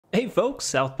Hey folks,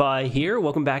 Southpaw here.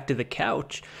 Welcome back to the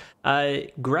couch.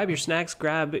 Grab your snacks,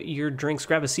 grab your drinks,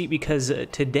 grab a seat because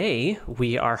today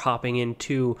we are hopping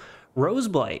into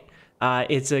Roseblight.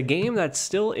 It's a game that's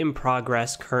still in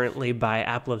progress currently by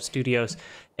Aplove Studios,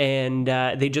 and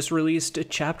they just released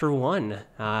Chapter 1.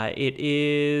 It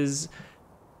is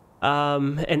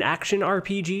an action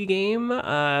RPG game,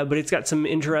 but it's got some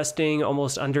interesting,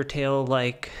 almost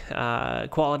Undertale-like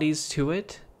qualities to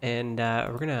it. And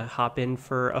we're gonna hop in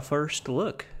for a first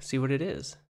look, see what it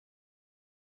is.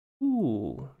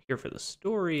 Ooh, here for the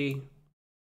story.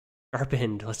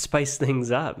 Sharpened, let's spice things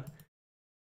up.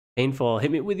 Painful, hit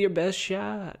me with your best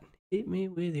shot. Hit me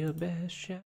with your best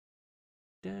shot.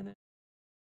 Let's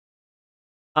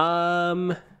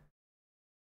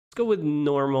go with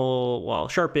normal, well,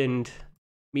 sharpened,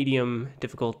 medium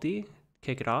difficulty.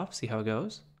 Kick it off, see how it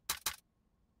goes.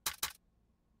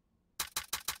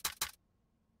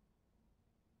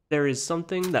 There is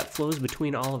something that flows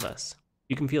between all of us.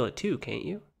 You can feel it too, can't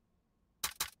you?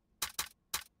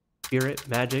 Spirit,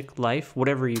 magic, life,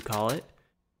 whatever you call it.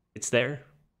 It's there.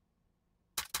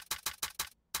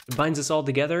 It binds us all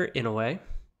together in a way.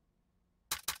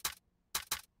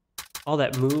 All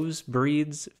that moves,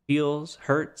 breathes, feels,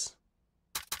 hurts.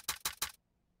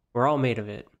 We're all made of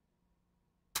it.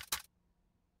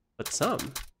 But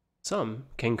some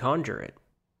can conjure it.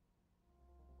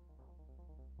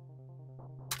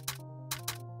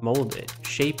 Mold it,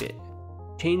 shape it,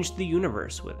 change the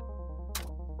universe with it.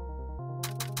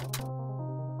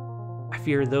 I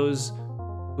fear those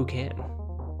who can.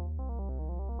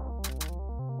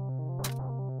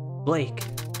 Blake,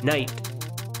 Knight,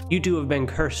 you two have been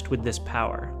cursed with this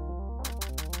power.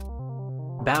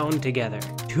 Bound together,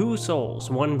 two souls,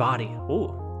 one body.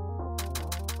 Ooh.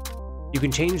 You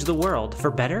can change the world for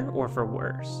better or for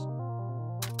worse.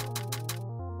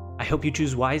 I hope you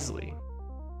choose wisely.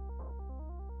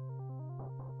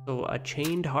 So, a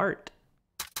chained heart.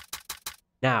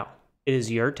 Now, it is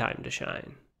your time to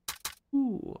shine.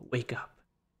 Ooh, wake up.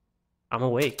 I'm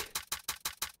awake.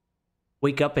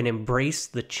 Wake up and embrace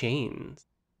the chains.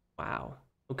 Wow.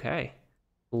 Okay.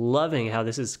 Loving how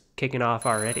this is kicking off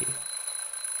already.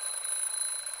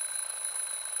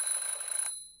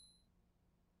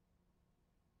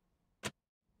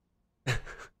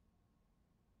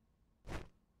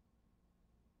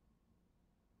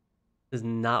 Does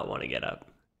not want to get up.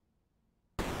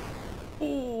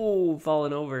 Ooh,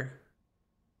 falling over.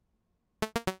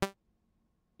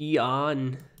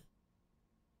 Yawn.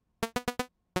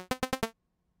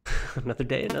 Another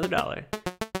day, another dollar.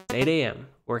 It's 8 a.m.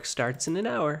 Work starts in an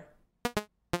hour.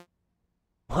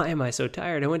 Why am I so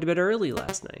tired? I went to bed early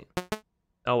last night.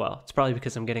 Oh well, it's probably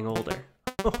because I'm getting older.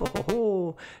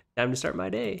 Time to start my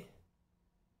day.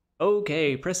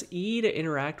 Okay, press E to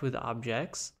interact with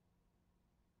objects.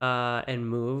 And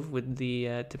move with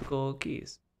the typical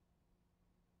keys.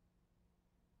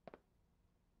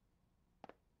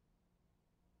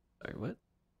 Sorry, what?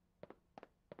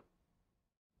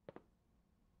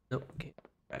 Nope, can't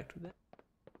interact with that.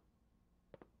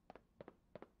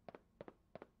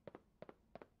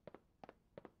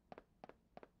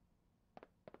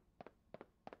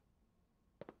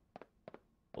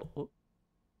 Oh.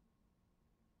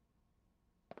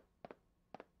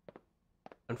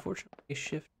 Unfortunately,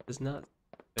 shift does not.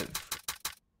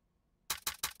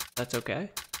 That's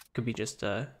okay. Could be just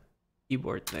a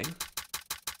keyboard thing.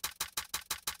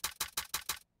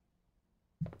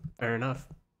 Fair enough.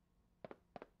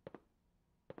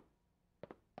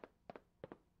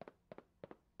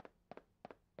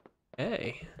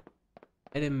 Hey,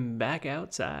 heading back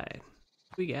outside.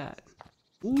 What we got?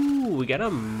 Ooh, we got a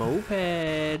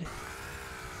moped.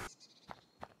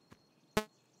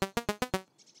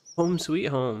 Home sweet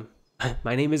home.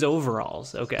 My name is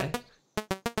Overalls, okay?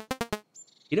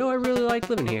 You know, I really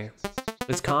like living here.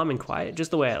 It's calm and quiet,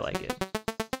 just the way I like it.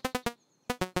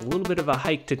 A little bit of a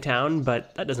hike to town,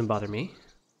 but that doesn't bother me.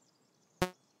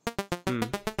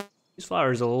 These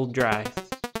flowers are a little dry.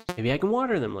 Maybe I can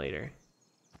water them later.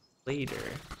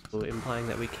 So implying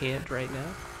that we can't right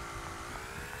now.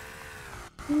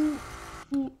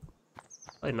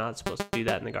 Probably not supposed to do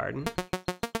that in the garden.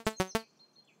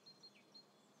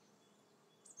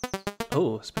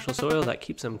 Oh, special soil that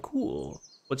keeps them cool.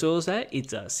 What soil is that?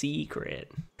 It's a secret.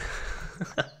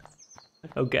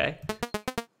 Okay.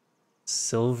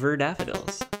 Silver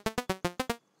daffodils.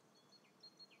 I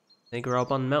think we're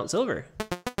up on Mount Silver.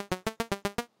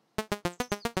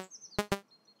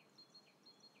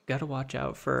 Gotta watch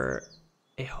out for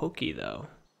a hokey though.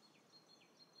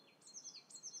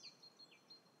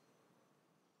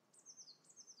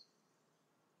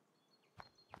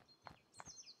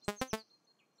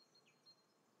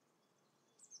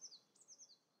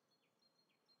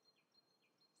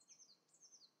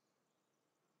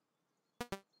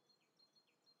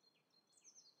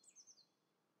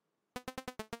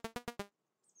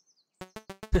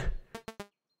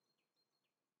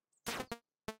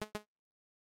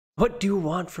 What do you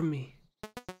want from me?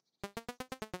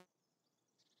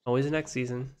 Always the next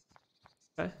season.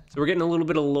 Okay. So we're getting a little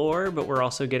bit of lore, but we're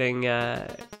also getting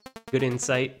good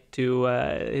insight to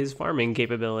his farming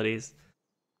capabilities.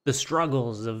 The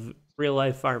struggles of real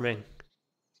life farming.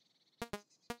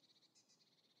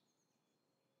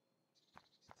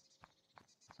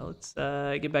 Let's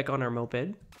get back on our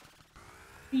moped.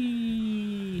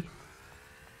 Whee!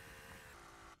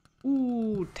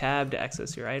 Ooh, tab to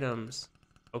access your items.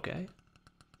 Okay.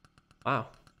 Wow.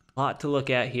 A lot to look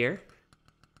at here.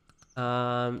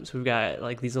 So we've got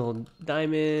like these little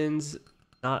diamonds.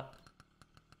 Not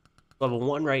level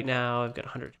 1 right now. I've got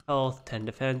 100 health, 10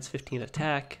 defense, 15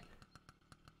 attack.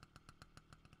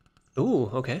 Ooh,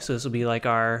 okay. So this will be like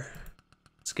our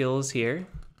skills here.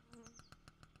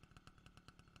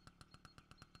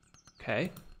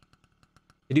 Okay.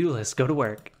 To-do list, go to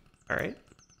work. All right.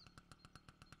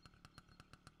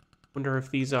 Wonder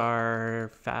if these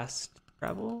are fast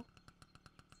travel.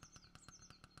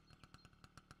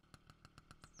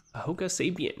 Ahoka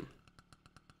Sabian.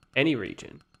 Any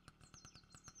region.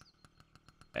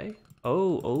 Okay.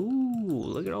 Oh,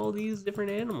 look at all these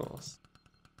different animals.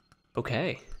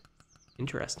 Okay.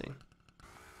 Interesting.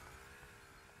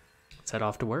 Let's head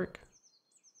off to work.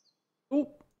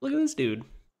 Oh, look at this dude.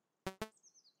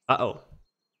 Uh-oh.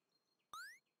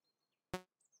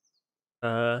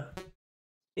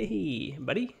 Hey,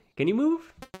 buddy, can you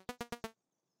move? I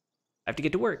have to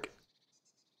get to work.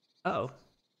 Uh-oh.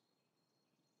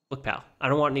 Look, pal, I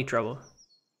don't want any trouble.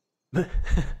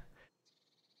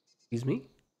 Excuse me?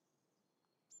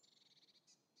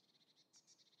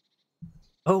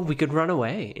 Oh, we could run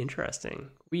away. Interesting.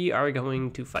 We are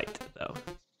going to fight, though.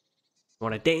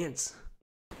 Want to dance?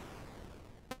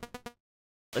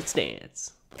 Let's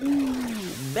dance. Ooh,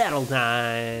 battle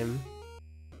time.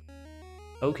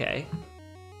 Okay.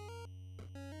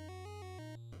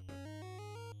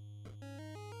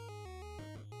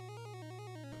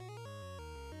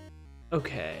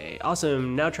 Okay,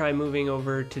 awesome. Now try moving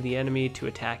over to the enemy to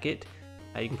attack it.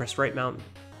 You can press right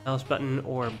mouse button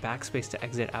or backspace to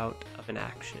exit out of an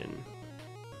action.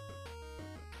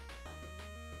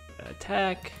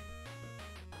 Attack.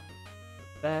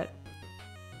 That.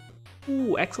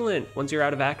 Ooh, excellent. Once you're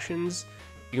out of actions,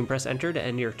 you can press enter to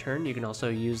end your turn. You can also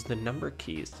use the number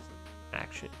keys to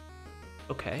action.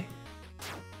 Okay.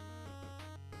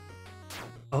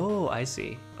 Oh, I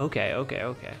see. Okay.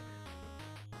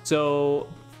 So,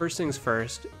 first things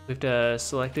first, we have to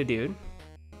select a dude.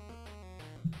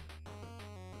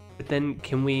 But then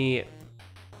can we...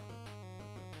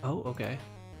 Oh, okay.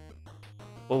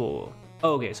 Whoa.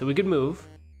 Oh, okay, so we could move.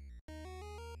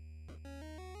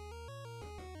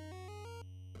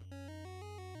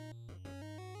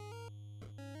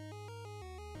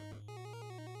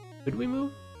 Could we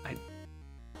move?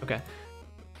 Okay.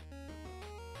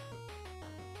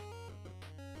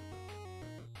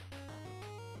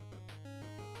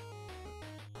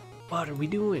 What are we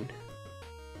doing?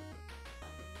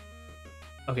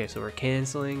 Okay, so we're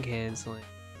canceling.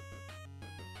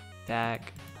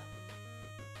 Attack.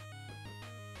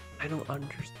 I don't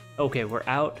understand. Okay, we're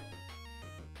out.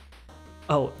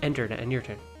 Oh, enter to end your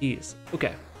turn. Jeez.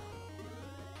 Okay.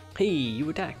 Hey, you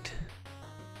attacked.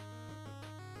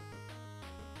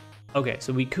 Okay,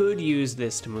 so we could use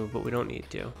this to move, but we don't need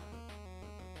to.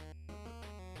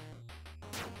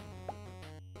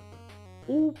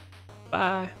 Ooh,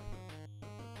 bye.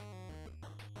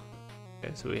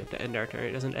 Okay, so we have to end our turn.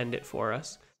 It doesn't end it for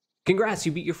us. Congrats,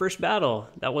 you beat your first battle.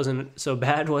 That wasn't so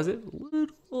bad, was it? A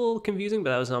little confusing,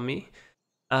 but that was on me.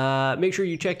 Make sure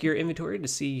you check your inventory to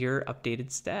see your updated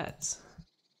stats.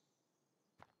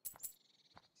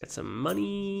 Get some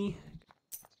money.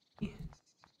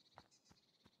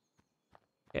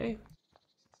 Okay.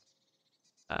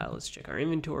 Let's check our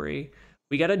inventory.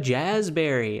 We got a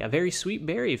jazzberry, a very sweet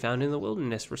berry found in the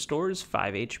wilderness. Restores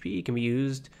 5 HP. Can be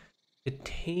used to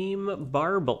tame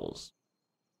barbles.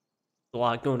 A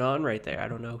lot going on right there. I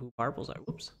don't know who barbles are.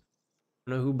 Whoops.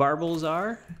 I don't know who barbles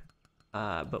are,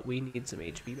 but we need some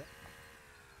HP back.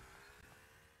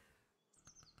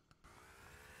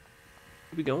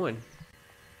 Where are we going?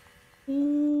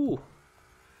 Ooh.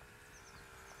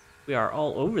 We are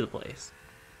all over the place.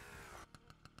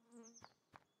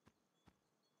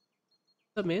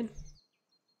 What's up, man?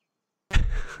 Is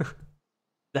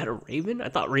that a raven? I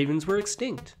thought ravens were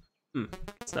extinct.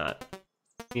 It's not.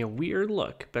 Give me a weird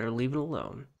look. Better leave it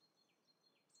alone.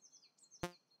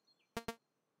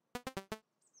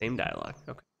 Same dialogue.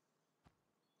 Okay.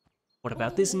 What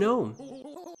about this gnome?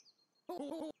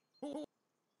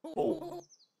 Oh.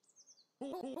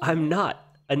 I'm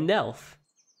not an elf.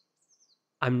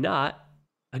 I'm not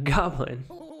a goblin.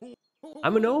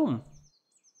 I'm a gnome.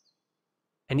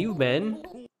 And you've been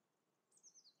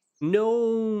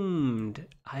gnomed.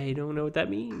 I don't know what that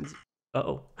means.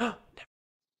 Uh-oh.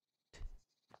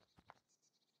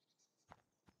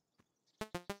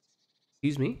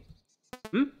 Excuse me?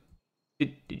 Hmm?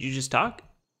 Did you just talk?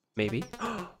 Maybe.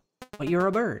 But you're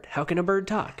a bird. How can a bird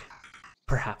talk?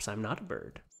 Perhaps I'm not a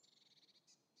bird.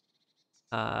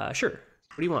 Sure.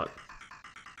 What do you want?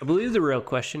 I believe the real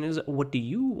question is, what do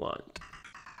you want?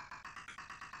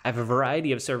 I have a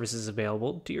variety of services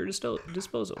available to your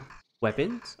disposal.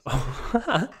 Weapons,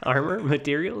 armor,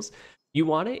 materials. You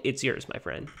want it? It's yours, my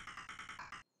friend.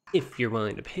 If you're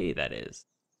willing to pay, that is.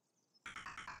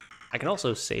 I can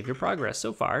also save your progress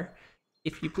so far,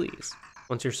 if you please.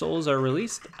 Once your souls are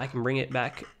released, I can bring it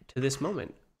back to this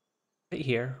moment. Right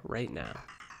here, right now.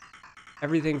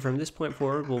 Everything from this point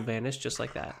forward will vanish just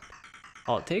like that.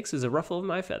 All it takes is a ruffle of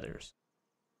my feathers.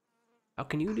 How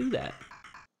can you do that?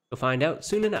 You'll find out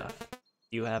soon enough.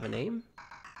 You have a name?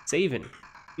 Savin.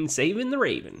 Savin the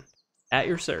Raven. At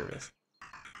your service.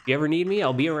 If you ever need me,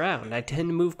 I'll be around. I tend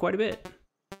to move quite a bit.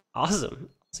 Awesome.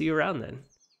 See you around then.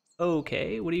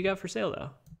 Okay, what do you got for sale though?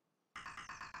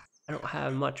 I don't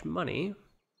have much money.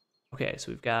 Okay,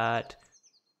 so we've got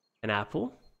an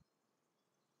apple.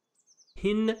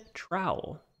 Pin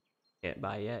trowel. Can't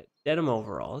buy yet. Denim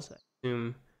overalls. I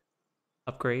assume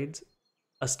upgrades.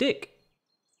 A stick,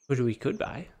 which we could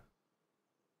buy.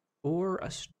 Or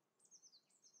a...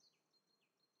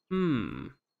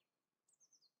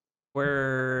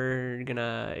 We're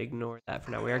gonna ignore that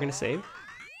for now. We are gonna save.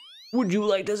 Would you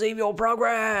like to save your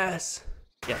progress?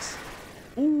 Yes.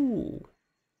 Ooh.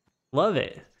 Love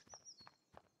it.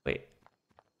 Wait.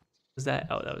 Was that?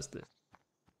 Oh, that was this.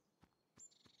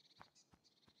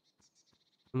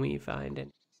 Can we find it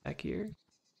back here?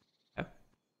 Yeah.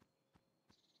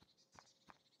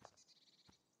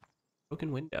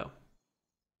 Broken window.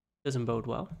 Doesn't bode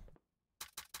well.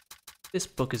 This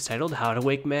book is titled How to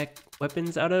Make Mech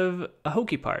Weapons Out of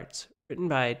Hokey Parts, written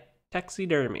by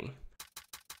Taxidermy.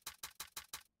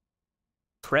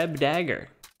 Creb dagger,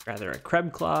 rather a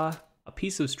creb claw, a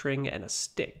piece of string, and a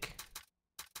stick.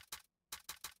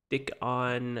 Stick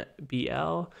on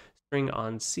BL, string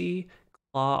on C,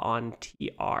 claw on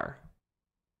TR.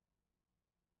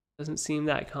 Doesn't seem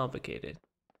that complicated.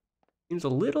 Seems a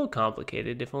little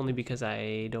complicated, if only because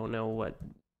I don't know what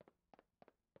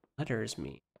letters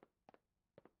mean.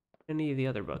 Any of the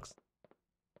other books.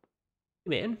 Hey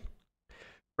man.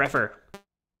 Creffer.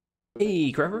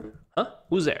 Hey, Creffer. Huh?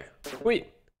 Who's there? Wait.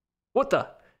 What the?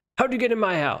 How'd you get in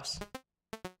my house?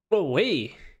 Oh,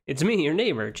 hey. It's me, your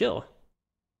neighbor. Chill.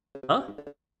 Huh?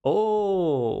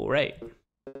 Oh, right.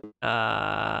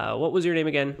 What was your name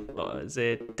again? Was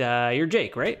it, you're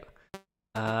Jake, right?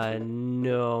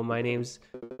 No, my name's...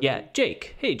 Yeah,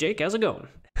 Jake. Hey, Jake, how's it going?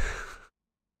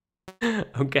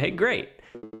 Okay, great.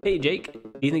 Hey, Jake,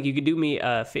 do you think you could do me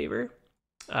a favor?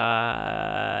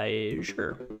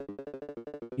 Sure.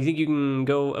 You think you can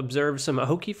go observe some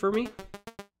Ahoki for me?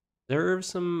 Observe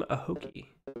some Ahoki.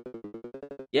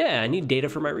 Yeah, I need data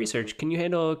for my research. Can you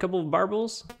handle a couple of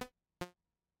barbels?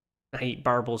 I eat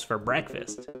barbels for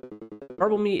breakfast.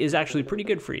 Barbel meat is actually pretty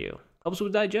good for you. Helps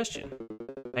with digestion.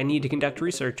 I need to conduct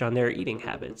research on their eating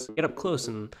habits. Get up close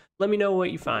and let me know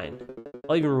what you find.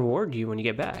 I'll even reward you when you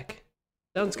get back.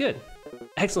 Sounds good.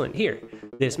 Excellent. Here,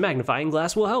 this magnifying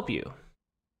glass will help you.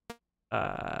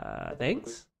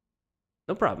 Thanks.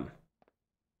 No problem.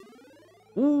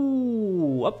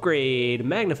 Ooh, upgrade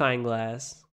magnifying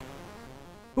glass.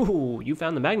 Ooh, you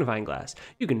found the magnifying glass.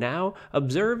 You can now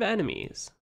observe enemies.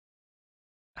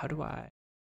 How do I?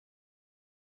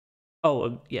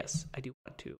 Oh, yes, I do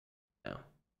want to now.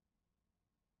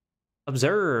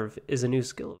 Observe is a new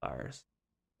skill of ours.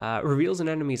 Reveals an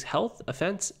enemy's health,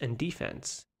 offense, and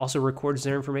defense. Also records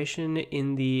their information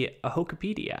in the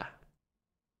Ahokipedia.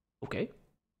 Okay.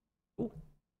 Cool.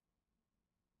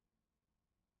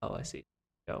 Oh, I see.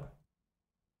 Go.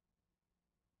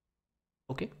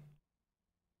 Okay.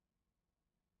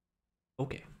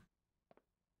 Okay.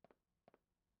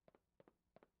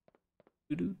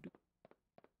 Doo-doo-doo.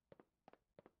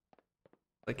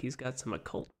 Like he's got some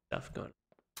occult stuff going on.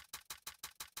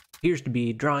 Appears to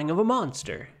be drawing of a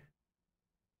monster.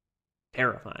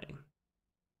 Terrifying.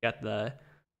 Got the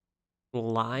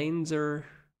lines or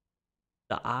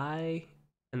the eye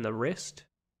and the wrist.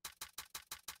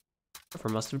 Whoever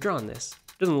must have drawn this.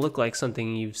 Doesn't look like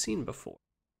something you've seen before.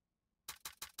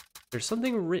 There's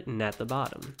something written at the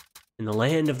bottom. In the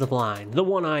land of the blind, the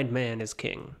one-eyed man is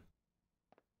king.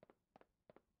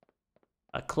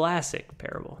 A classic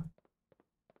parable.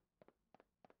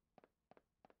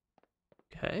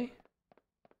 Okay.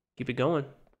 Keep it going.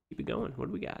 Keep it going. What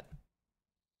do we got?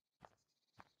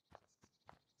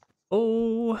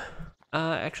 Oh,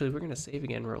 actually, we're gonna save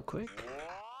again real quick.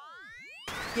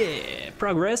 Yeah,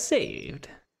 progress saved.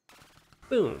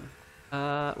 Boom.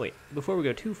 Wait, before we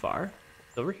go too far,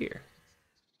 it's over here.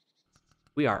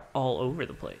 We are all over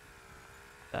the place.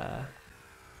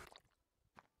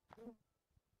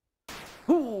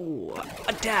 Ooh,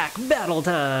 attack battle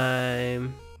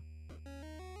time.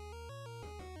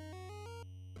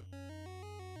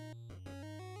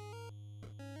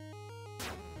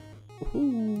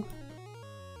 Ooh.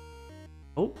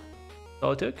 Oh, that's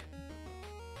all it took?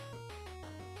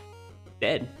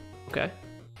 Dead. Okay.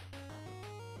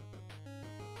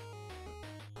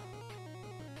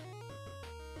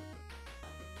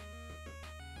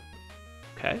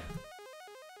 Okay.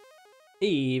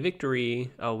 Hey,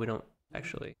 victory. Oh, we don't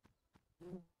actually.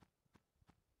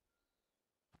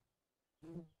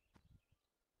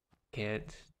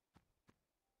 Can't.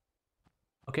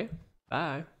 Okay,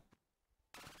 bye.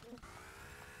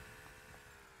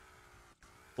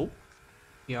 Oh,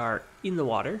 we are in the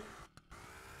water.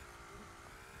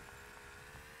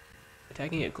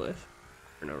 Attacking a cliff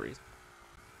for no reason.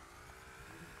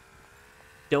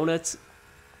 Donuts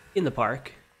in the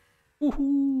park.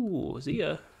 Woohoo! See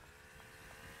ya.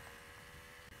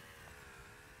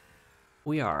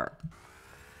 We are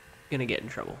gonna get in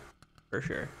trouble for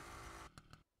sure.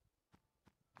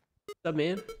 What's up,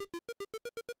 man?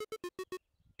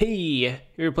 Hey, you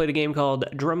ever played a game called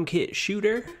Drum Kit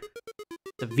Shooter?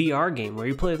 It's a VR game where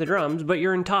you play the drums, but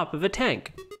you're on top of a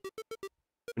tank.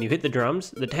 When you hit the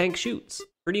drums, the tank shoots.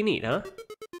 Pretty neat, huh?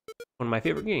 One of my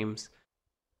favorite games.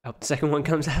 I hope the second one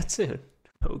comes out soon.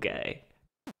 Okay.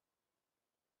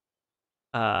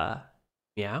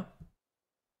 Yeah.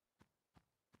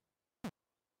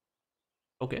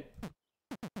 Okay.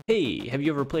 Hey, have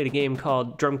you ever played a game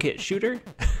called Drum Kit Shooter?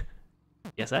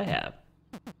 Yes, I have.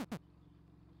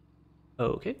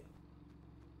 Okay.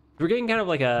 We're getting kind of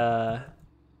like a...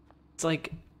 It's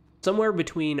like somewhere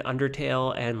between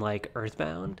Undertale and like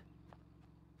Earthbound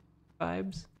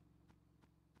vibes.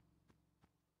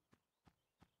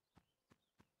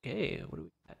 Okay, what do we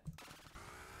got?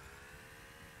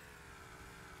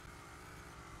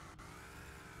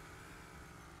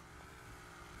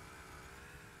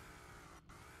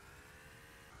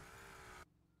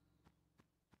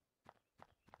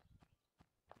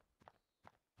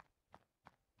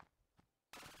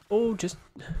 Oh, just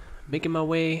making my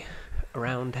way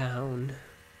around town.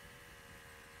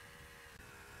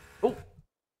 Oh!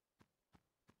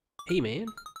 Hey, man.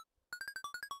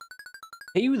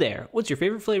 Hey, you there. What's your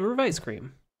favorite flavor of ice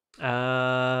cream?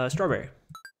 Strawberry.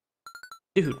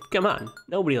 Dude, come on.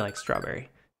 Nobody likes strawberry.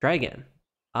 Try again.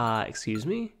 Excuse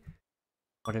me?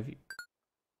 What have you...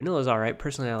 Vanilla's alright.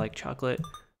 Personally, I like chocolate.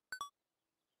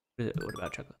 What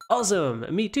about chocolate? Awesome!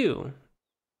 Me too!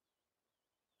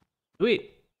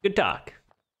 Sweet. Good talk.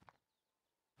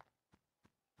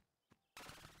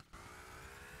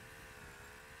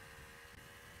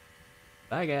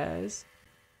 Bye, guys.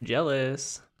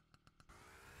 Jealous.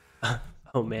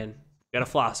 Oh, man. Got a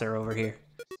flosser over here.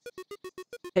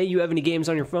 Hey, you have any games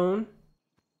on your phone?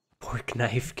 Pork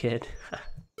knife kid.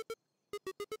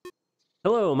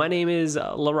 Hello, my name is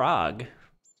Larog.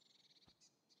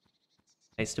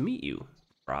 Nice to meet you,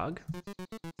 Frog.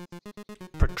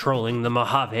 Patrolling the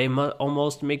Mojave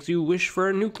almost makes you wish for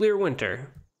a nuclear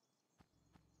winter.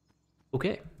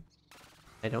 Okay.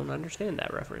 I don't understand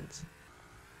that reference.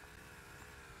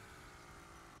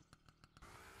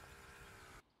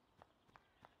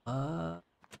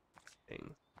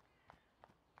 Thing.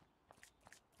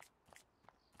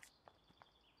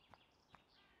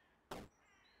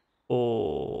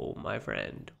 Oh, my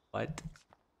friend. What?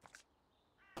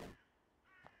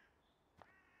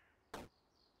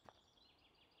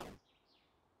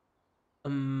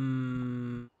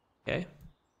 Okay.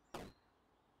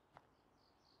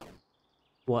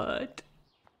 What?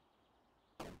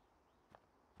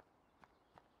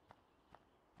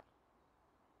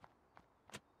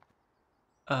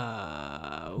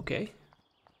 Okay.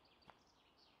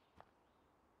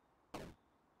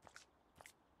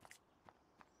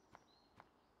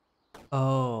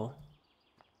 Oh.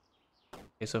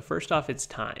 Okay, so first off, it's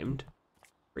timed.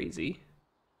 Crazy.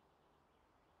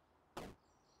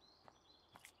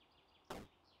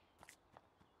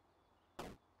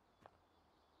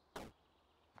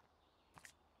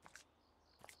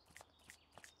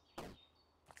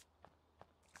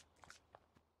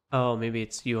 Oh, maybe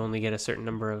it's you only get a certain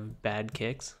number of bad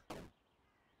kicks.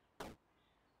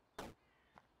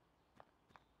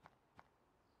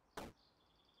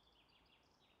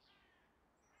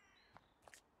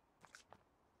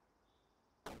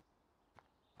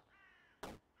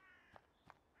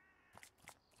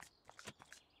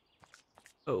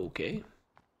 Okay.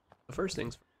 The first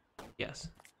things first. Yes.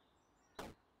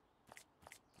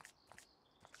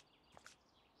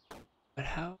 But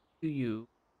how do you...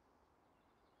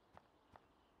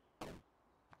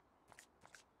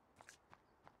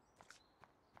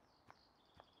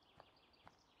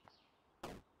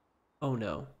 Oh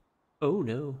no. Oh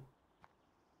no.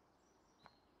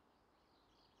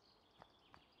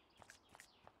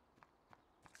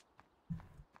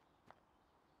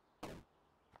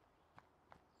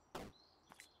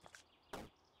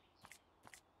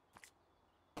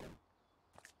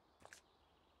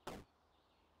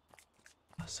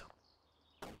 So...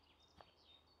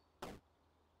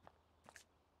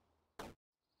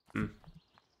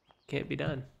 Can't be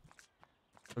done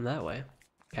from that way.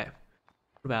 Okay.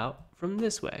 What about from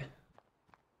this way?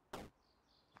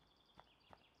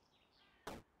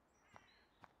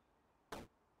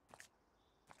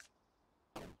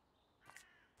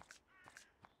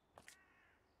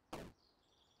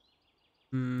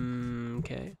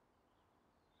 Okay.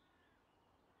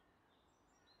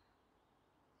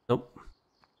 Nope.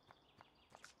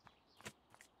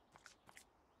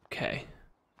 Okay.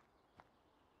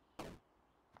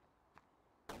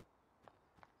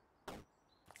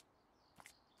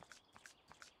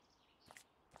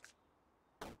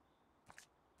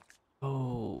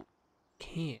 Oh,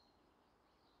 can't.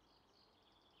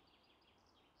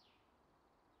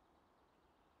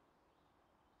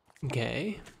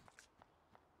 Okay.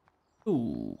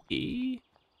 Ooh,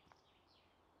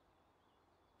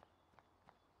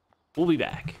 we'll be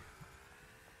back.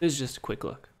 This is just a quick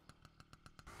look.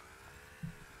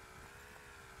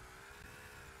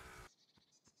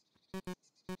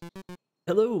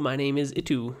 Hello, my name is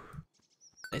Itu.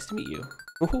 Nice to meet you.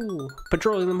 Ooh,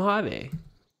 patrolling the Mojave.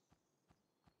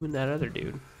 You and that other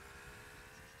dude.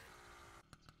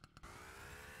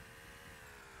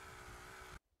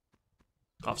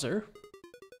 Officer?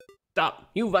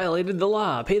 Stop! You violated the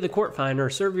law. Pay the court fine or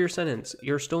serve your sentence.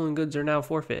 Your stolen goods are now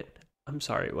forfeit. I'm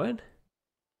sorry, what?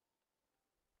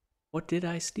 What did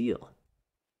I steal?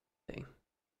 Thing.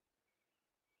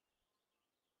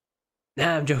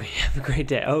 Nah, I'm joking. Have a great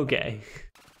day. Okay.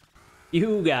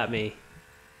 You got me.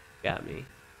 Got me.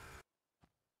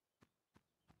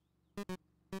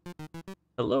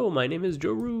 Hello, my name is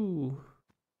Joru.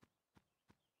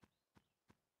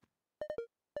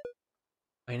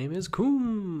 My name is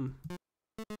Koom.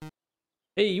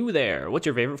 Hey, you there. What's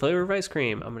your favorite flavor of ice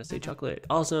cream? I'm gonna say chocolate.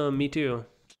 Awesome, me too.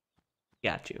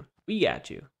 Got you. We got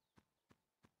you.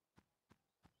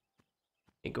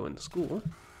 Ain't going to school.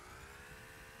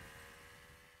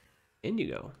 In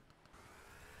you go.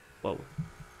 Whoa.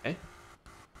 Okay.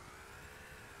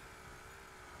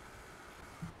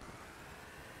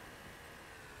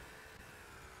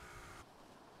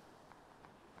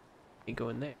 Ain't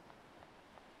going there.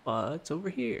 What's over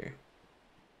here?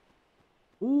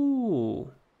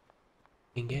 Ooh.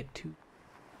 Can get to.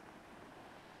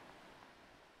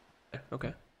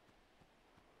 Okay.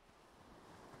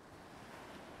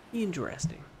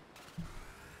 Interesting.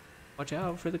 Watch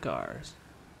out for the cars.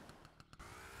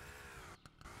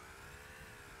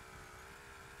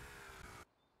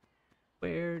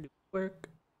 Where do we work?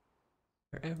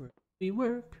 Wherever we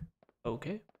work.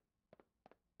 Okay.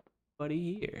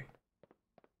 Buddy here.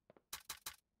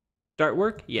 Start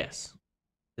work? Yes.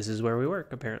 This is where we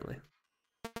work, apparently.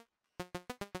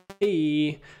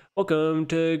 Hey, welcome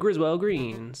to Griswold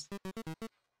Greens.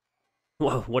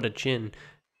 Whoa, what a chin.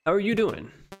 How are you doing?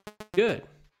 Good.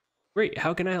 Great,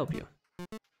 how can I help you?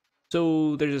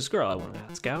 So, there's this girl I want to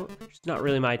ask out. She's not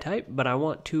really my type, but I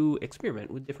want to experiment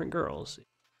with different girls.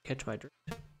 Catch my drift.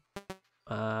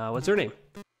 What's her name?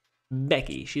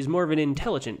 Becky. She's more of an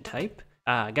intelligent type.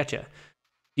 Gotcha.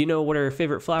 Do you know what her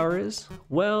favorite flower is?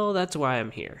 Well, that's why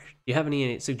I'm here. Do you have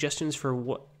any suggestions for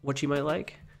what she might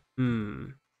like?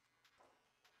 Oh,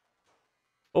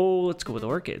 let's go with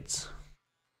orchids.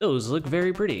 Those look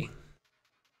very pretty.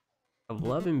 Of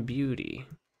love and beauty.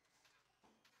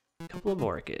 A couple of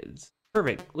orchids.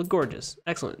 Perfect. Look gorgeous.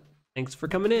 Excellent. Thanks for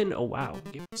coming in. Oh, wow.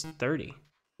 Give us 30.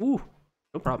 Ooh,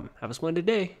 no problem. Have a splendid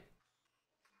day.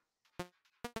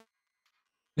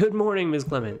 Good morning, Ms.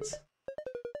 Clements.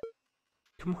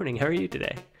 Good morning. How are you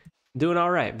today? Doing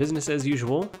all right. Business as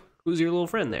usual. Who's your little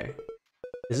friend there?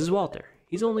 This is Walter.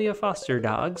 He's only a foster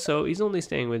dog, so he's only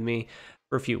staying with me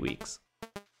for a few weeks.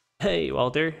 Hey,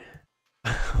 Walter.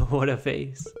 What a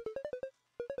face.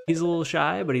 He's a little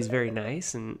shy, but he's very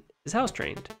nice and is house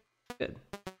trained. Good.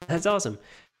 That's awesome.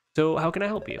 So how can I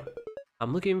help you?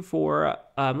 I'm looking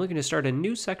to start a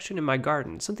new section in my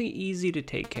garden. Something easy to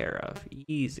take care of.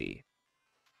 Easy.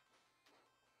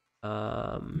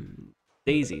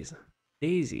 Daisies.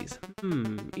 Daisies.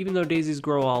 Even though daisies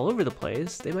grow all over the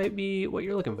place, they might be what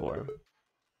you're looking for.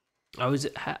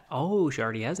 Oh, she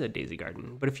already has a daisy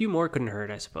garden, but a few more couldn't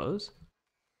hurt, I suppose.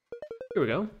 Here we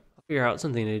go. I'll figure out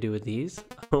something to do with these.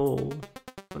 Oh,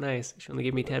 nice. She only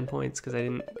gave me 10 points because I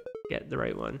didn't get the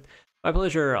right one. My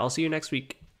pleasure. I'll see you next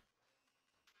week.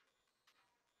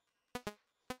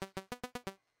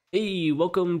 Hey,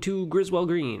 welcome to Griswold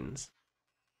Greens.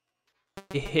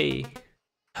 Hey,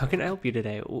 how can I help you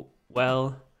today?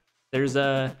 Well, there's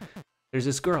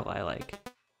this girl I like.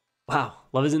 Wow,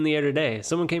 love is in the air today.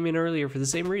 Someone came in earlier for the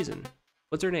same reason.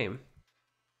 What's her name?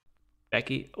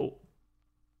 Becky. Oh.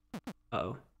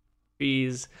 Uh-oh.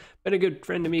 She's been a good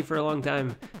friend to me for a long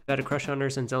time. I've had a crush on her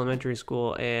since elementary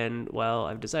school, and, well,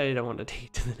 I've decided I want to take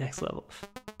it to the next level.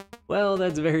 Well,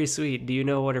 that's very sweet. Do you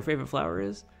know what her favorite flower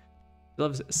is? She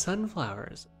loves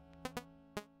sunflowers.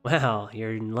 Well,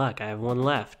 you're in luck. I have one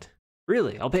left.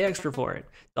 Really? I'll pay extra for it.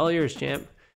 It's all yours, champ.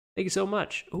 Thank you so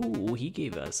much. Ooh, he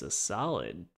gave us a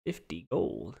solid 50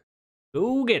 gold.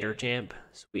 Go get her, champ.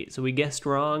 Sweet. So we guessed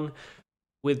wrong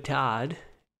with Todd.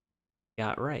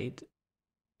 Got right.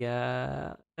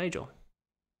 Yeah, Nigel.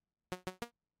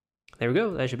 There we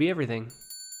go. That should be everything.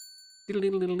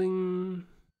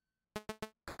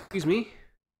 Excuse me.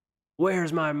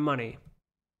 Where's my money?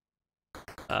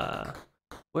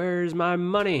 Where's my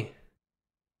money?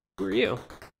 Who are you?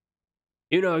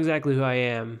 You know exactly who I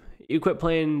am. You quit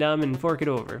playing dumb and fork it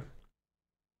over.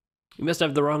 You must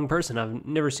have the wrong person. I've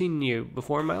never seen you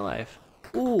before in my life.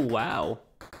 Ooh, wow.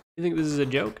 You think this is a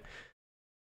joke?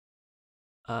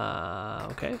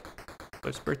 Okay.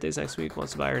 Wife's birthday's next week.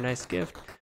 Wants to buy her a nice gift.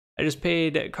 I just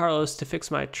paid Carlos to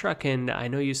fix my truck, and I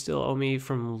know you still owe me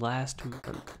from last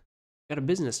month. Got a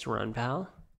business to run, pal.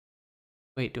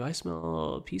 Wait, do I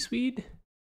smell peaceweed?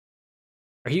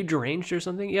 Are you deranged or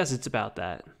something? Yes, it's about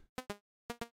that.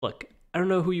 Look, I don't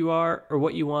know who you are or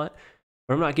what you want,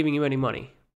 but I'm not giving you any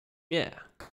money. Yeah.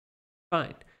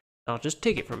 Fine. I'll just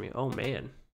take it from you. Oh, man.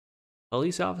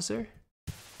 Police officer?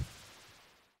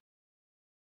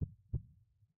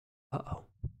 Uh-oh.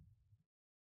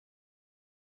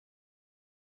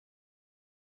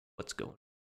 What's going on?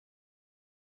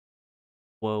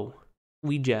 Whoa.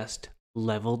 We just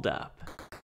leveled up.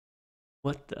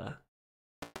 What the?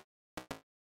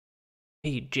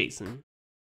 Hey, Jason.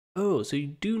 Oh, so you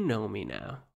do know me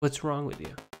now. What's wrong with you?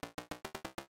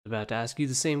 I was about to ask you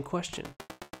the same question.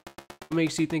 What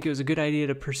makes you think it was a good idea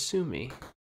to pursue me?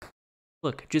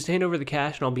 Look, just hand over the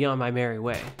cash and I'll be on my merry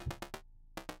way.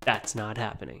 That's not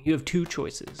happening. You have two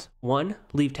choices. One,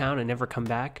 leave town and never come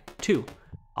back. Two,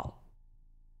 I'll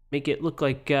make it look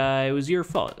like it was your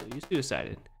fault. You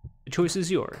suicided. The choice is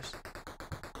yours.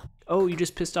 Oh, you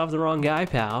just pissed off the wrong guy,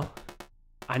 pal.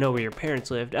 I know where your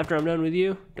parents lived. After I'm done with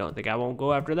you, don't think I won't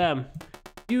go after them.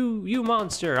 You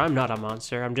monster. I'm not a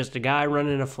monster. I'm just a guy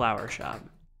running a flower shop.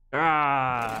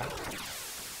 Ah.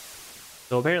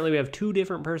 So apparently we have two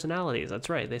different personalities. That's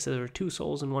right. They said there were two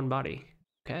souls in one body.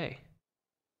 Okay.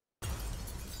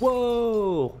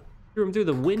 Whoa! Threw him through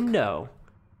the window.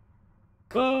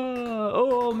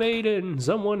 Oh, maiden,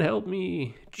 someone help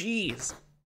me. Jeez.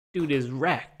 Dude is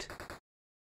wrecked.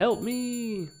 Help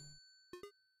me.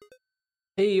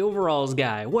 Hey, overalls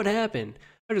guy, what happened?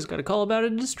 I just got a call about a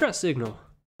distress signal.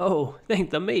 Oh, thank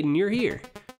the maiden you're here.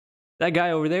 That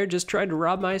guy over there just tried to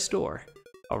rob my store.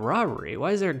 A robbery?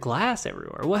 Why is there glass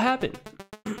everywhere? What happened?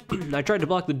 I tried to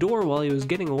block the door while he was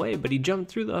getting away, but he jumped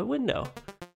through the window.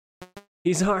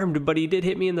 He's armed, but he did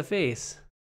hit me in the face.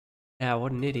 Yeah,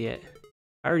 what an idiot.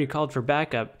 I already called for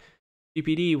backup.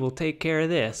 GPD will take care of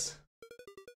this.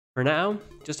 For now,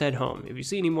 just head home. If you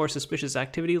see any more suspicious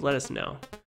activity, let us know.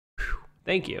 Whew,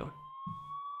 thank you.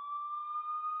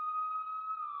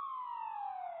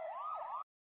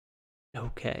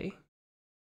 Okay.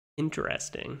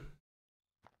 Interesting.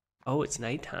 Oh, it's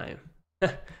nighttime.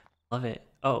 Love it.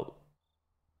 Oh.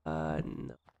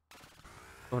 No.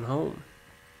 Going home.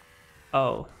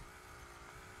 Oh.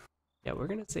 Yeah, we're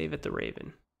gonna save at the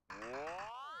Raven.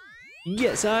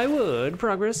 Yes, I would.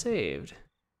 Progress saved.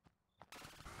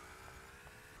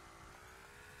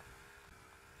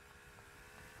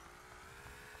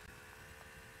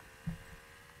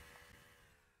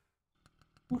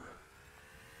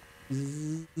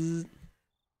 Zzz.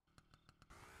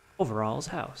 Overall's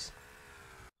house.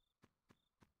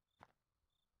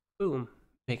 Boom.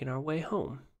 Making our way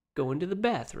home. Going to the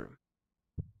bathroom.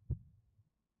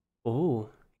 Oh,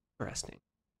 interesting.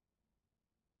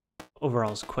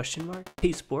 Overall's question mark?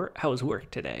 Hey sport, how was work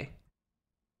today?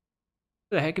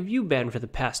 Where the heck have you been for the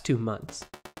past 2 months?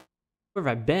 Where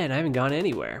have I been? I haven't gone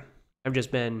anywhere. I've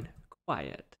just been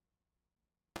quiet.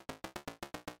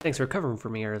 Thanks for covering for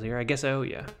me earlier. I guess I owe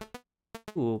you.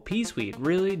 Ooh, pea sweet.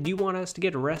 Really? Do you want us to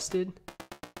get arrested?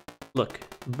 Look,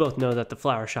 we both know that the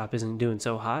flower shop isn't doing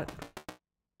so hot.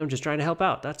 I'm just trying to help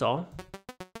out, that's all.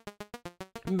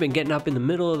 You've been getting up in the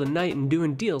middle of the night and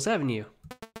doing deals, haven't you?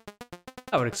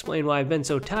 That would explain why I've been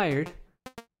so tired.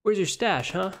 Where's your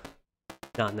stash, huh?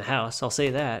 Not in the house, I'll say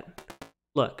that.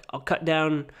 Look, I'll cut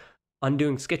down on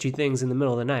doing sketchy things in the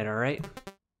middle of the night, alright?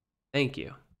 Thank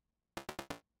you.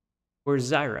 Where's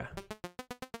Zyra?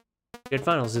 She had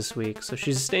finals this week, so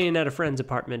she's staying at a friend's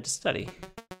apartment to study.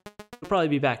 She'll probably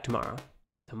be back tomorrow.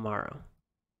 Tomorrow.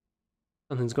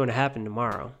 Something's going to happen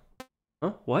tomorrow.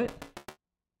 Huh? What? I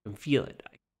can feel it.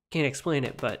 I can't explain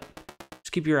it, but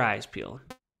just keep your eyes peeled.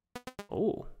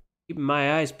 Oh, keeping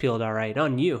my eyes peeled, alright,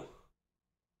 on you.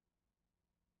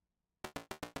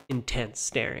 Intense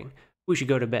staring. We should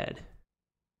go to bed.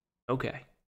 Okay.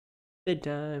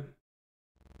 Bedtime.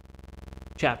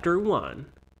 Chapter 1.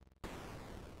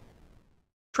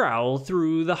 Trowel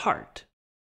through the heart.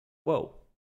 Whoa,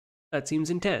 that seems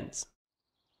intense.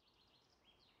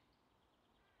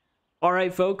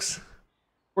 Alright folks,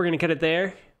 we're gonna cut it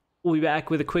there. We'll be back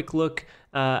with a quick look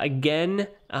again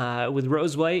with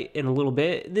Roseblight in a little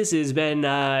bit. This has been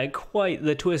quite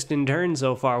the twist and turn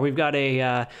so far. We've got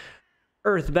a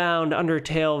Earthbound,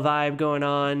 Undertale vibe going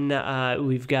on.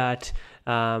 We've got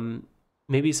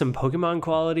maybe some Pokemon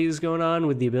qualities going on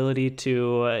with the ability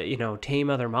to, you know, tame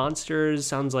other monsters.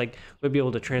 Sounds like we'll be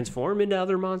able to transform into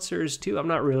other monsters too. I'm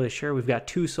not really sure. We've got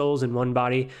 2 souls in 1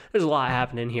 body. There's a lot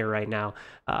happening here right now.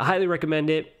 Highly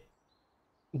recommend it.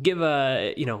 Give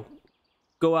a, you know,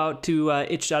 go out to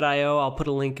itch.io. I'll put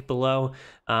a link below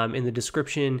in the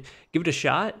description. Give it a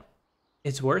shot.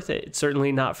 It's worth it. It's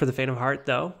certainly not for the faint of heart,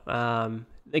 though.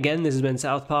 Again, this has been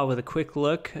Southpaw with a quick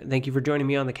look. Thank you for joining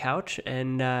me on the couch,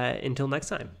 and until next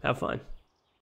time, have fun.